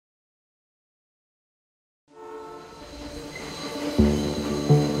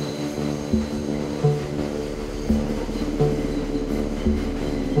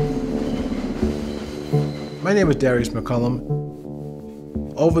My name is Darius McCollum.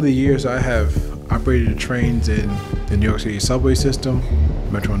 Over the years, I have operated trains in the New York City subway system,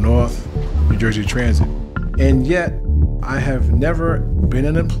 Metro North, New Jersey Transit, and yet I have never been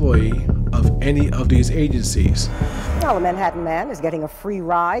an employee of any of these agencies. Well, a Manhattan man is getting a free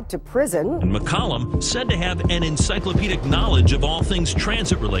ride to prison. And McCollum, said to have an encyclopedic knowledge of all things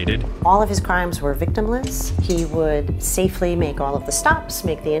transit-related. All of his crimes were victimless. He would safely make all of the stops,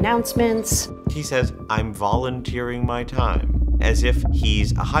 make the announcements. He says, "I'm volunteering my time," as if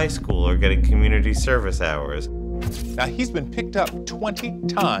he's a high schooler getting community service hours. Now, he's been picked up 20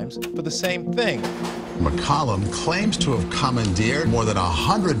 times for the same thing. McCollum claims to have commandeered more than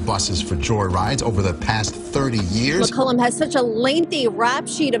 100 buses for joyrides over the past 30 years. McCollum has such a lengthy rap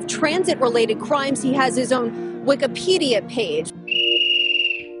sheet of transit-related crimes, he has his own Wikipedia page.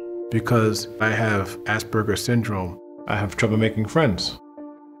 Because I have Asperger syndrome, I have trouble making friends.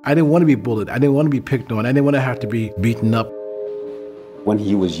 I didn't want to be bullied. I didn't want to be picked on. I didn't want to have to be beaten up. When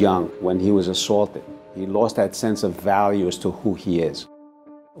he was young, when he was assaulted, he lost that sense of value as to who he is.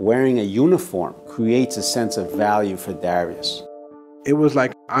 Wearing a uniform creates a sense of value for Darius. It was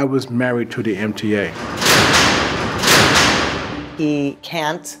like I was married to the MTA. He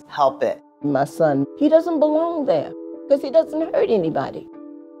can't help it. My son, he doesn't belong there because he doesn't hurt anybody.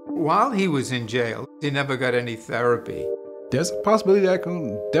 While he was in jail, he never got any therapy. There's a possibility that I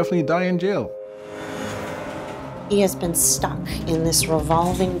can definitely die in jail. He has been stuck in this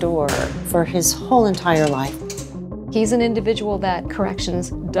revolving door for his whole entire life. He's an individual that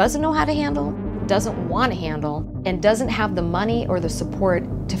corrections doesn't know how to handle, doesn't want to handle, and doesn't have the money or the support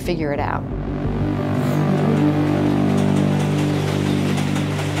to figure it out.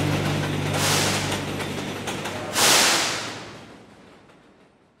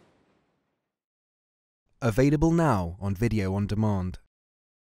 Available now on video on demand.